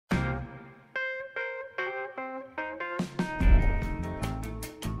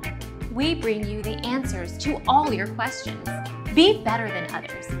we bring you the answers to all your questions. Be better than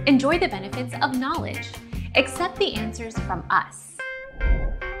others. Enjoy the benefits of knowledge. Accept the answers from us.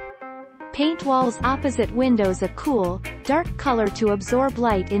 Paint walls opposite windows a cool, dark color to absorb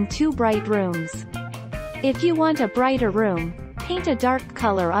light in 2 bright rooms. If you want a brighter room, paint a dark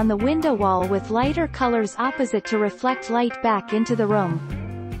color on the window wall with lighter colors opposite to reflect light back into the room.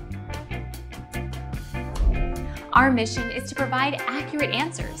 Our mission is to provide accurate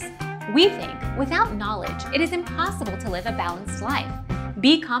answers. We think without knowledge, it is impossible to live a balanced life.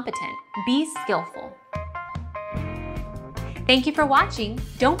 Be competent, be skillful. Thank you for watching.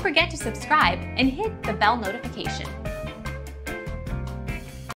 Don't forget to subscribe and hit the bell notification.